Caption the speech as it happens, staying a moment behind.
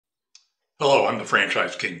Hello, I'm the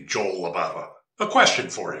franchise king, Joel Libava. A question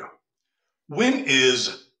for you. When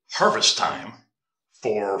is harvest time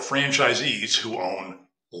for franchisees who own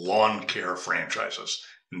lawn care franchises?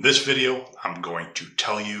 In this video, I'm going to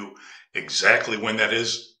tell you exactly when that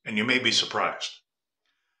is, and you may be surprised.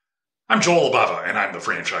 I'm Joel Libava, and I'm the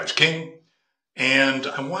franchise king, and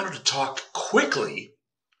I wanted to talk quickly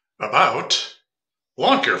about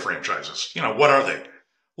lawn care franchises. What are they?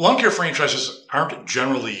 Lawn care franchises aren't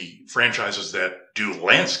generally franchises that do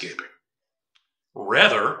landscaping.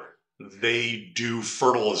 Rather, they do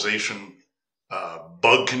fertilization,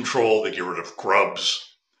 bug control. They get rid of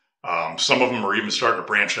grubs. Some of them are even starting to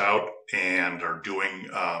branch out and are doing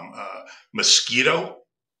mosquito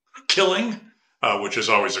killing, which is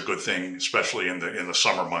always a good thing, especially in the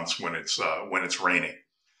summer months when it's raining.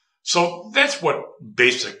 So that's what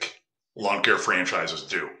basic lawn care franchises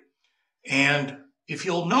do. And if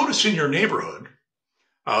you'll notice in your neighborhood,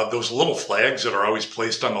 those little flags that are always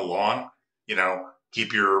placed on the lawn,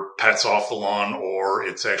 keep your pets off the lawn, or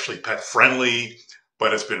it's actually pet friendly,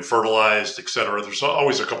 but it's been fertilized, etc. There's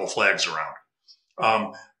always a couple flags around.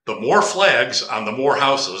 The more flags on the more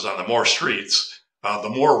houses, on the more streets, the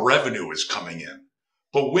more revenue is coming in.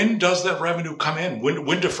 But when does that revenue come in?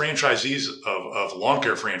 When do franchisees of lawn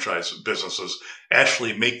care franchise businesses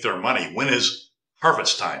actually make their money? When is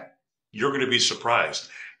harvest time? You're going to be surprised.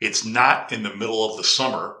 It's not in the middle of the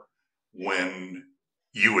summer when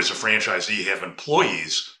you as a franchisee have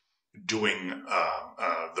employees doing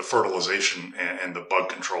the fertilization and the bug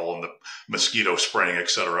control and the mosquito spraying,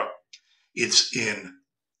 etc. It's in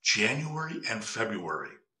January and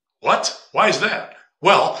February. What? Why is that?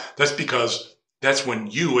 Well, that's because that's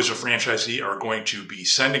when you as a franchisee are going to be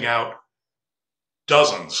sending out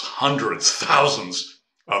dozens, hundreds, thousands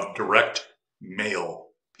of direct mail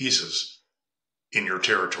pieces in your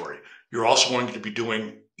territory. You're also going to be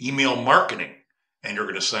doing email marketing, and you're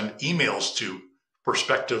going to send emails to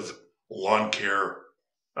prospective lawn care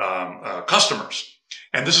customers.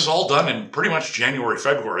 And this is all done in pretty much January,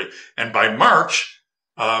 February. And by March,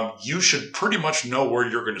 you should pretty much know where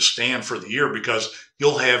you're going to stand for the year because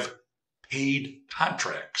you'll have paid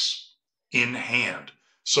contracts in hand.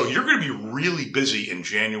 So you're going to be really busy in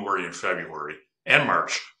January and February and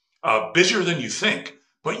March, busier than you think.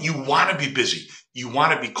 But you want to be busy. You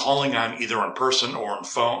want to be calling on either in person or on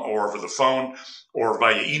phone or over the phone or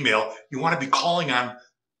via email. You want to be calling on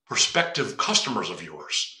prospective customers of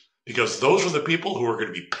yours because those are the people who are going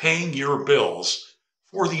to be paying your bills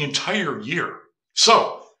for the entire year.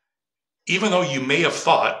 So even though you may have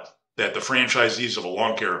thought that the franchisees of a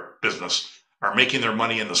lawn care business are making their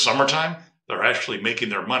money in the summertime, they're actually making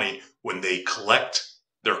their money when they collect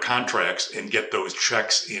their contracts and get those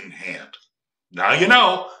checks in hand. Now you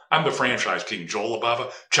know, I'm the Franchise King, Joel Libava.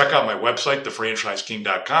 Check out my website,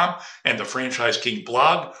 thefranchiseking.com, and the Franchise King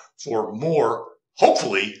blog for more,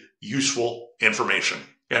 hopefully, useful information.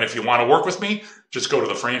 And if you want to work with me, just go to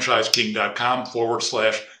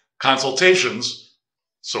thefranchiseking.com/consultations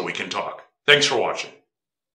so we can talk. Thanks for watching.